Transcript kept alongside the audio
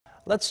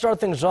Let's start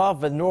things off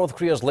with North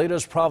Korea's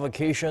latest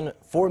provocation.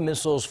 4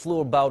 missiles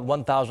flew about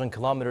 1,000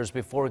 kilometers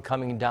before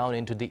coming down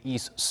into the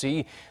East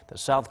Sea. The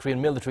South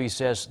Korean military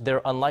says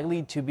they're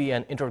unlikely to be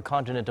an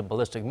intercontinental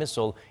ballistic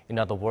missile. In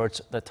other words,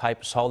 the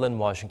type Seoul and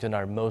Washington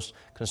are most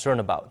concerned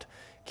about.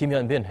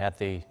 Hyun-bin at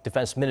the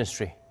Defense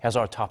Ministry has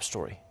our top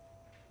story.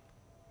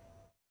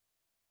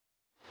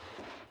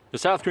 The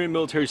South Korean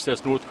military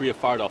says North Korea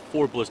fired off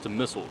 4 ballistic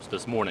missiles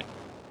this morning.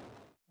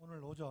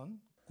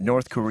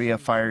 North Korea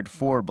fired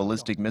 4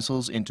 ballistic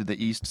missiles into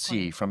the East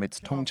Sea from its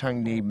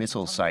Tongchang-ri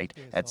missile site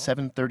at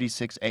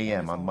 7:36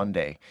 a.m. on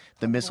Monday.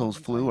 The missiles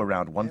flew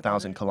around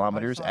 1,000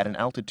 kilometers at an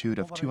altitude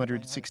of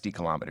 260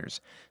 kilometers.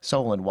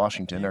 Seoul and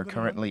Washington are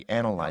currently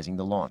analyzing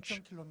the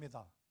launch.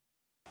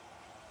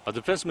 A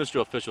Defense Ministry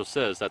official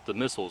says that the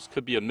missiles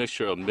could be a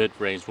mixture of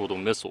mid-range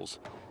Rodong missiles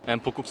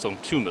and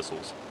Pokukseong-2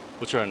 missiles,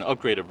 which are an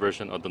upgraded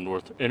version of the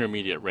North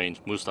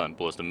Intermediate-Range Musudan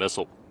ballistic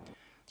missile.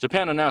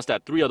 Japan announced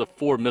that 3 of the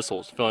 4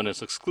 missiles fell in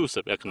its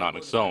exclusive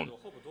economic zone,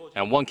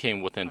 and 1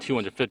 came within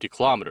 250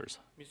 kilometers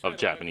of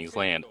Japanese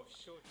land.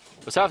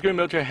 The South Korean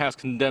military has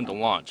condemned the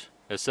launch.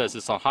 It says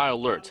it's on high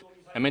alert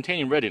and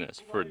maintaining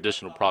readiness for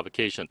additional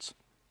provocations.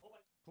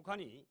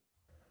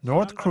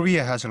 North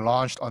Korea has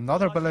launched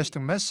another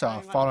ballistic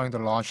missile following the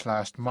launch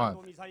last month.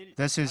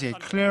 This is a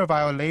clear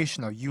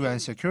violation of UN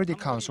Security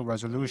Council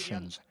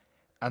resolutions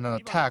and an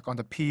attack on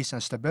the peace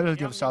and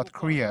stability of South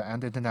Korea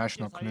and the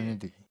international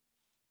community.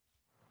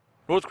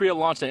 North Korea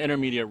launched an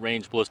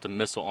intermediate-range ballistic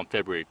missile on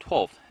February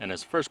 12th in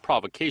its first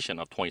provocation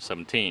of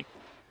 2017.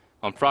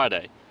 On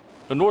Friday,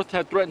 the North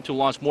had threatened to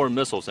launch more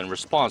missiles in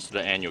response to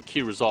the annual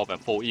Key Resolve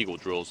and Full Eagle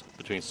drills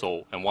between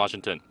Seoul and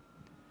Washington.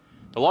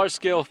 The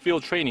large-scale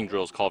field training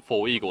drills called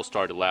Full Eagle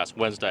started last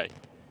Wednesday,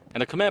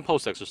 and the command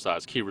post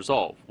exercise Key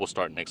Resolve will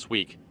start next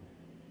week.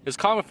 It's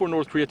common for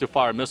North Korea to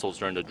fire missiles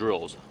during the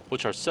drills,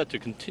 which are set to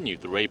continue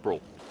through April,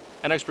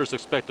 and experts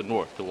expect the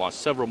North to launch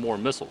several more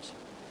missiles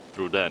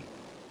through then.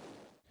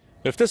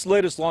 If this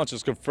latest launch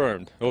is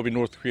confirmed, it will be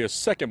North Korea's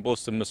second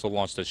ballistic missile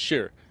launch this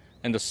year,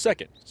 and the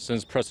second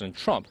since President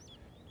Trump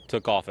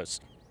took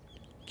office.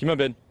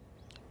 Hyun-bin,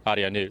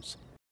 Arirang News.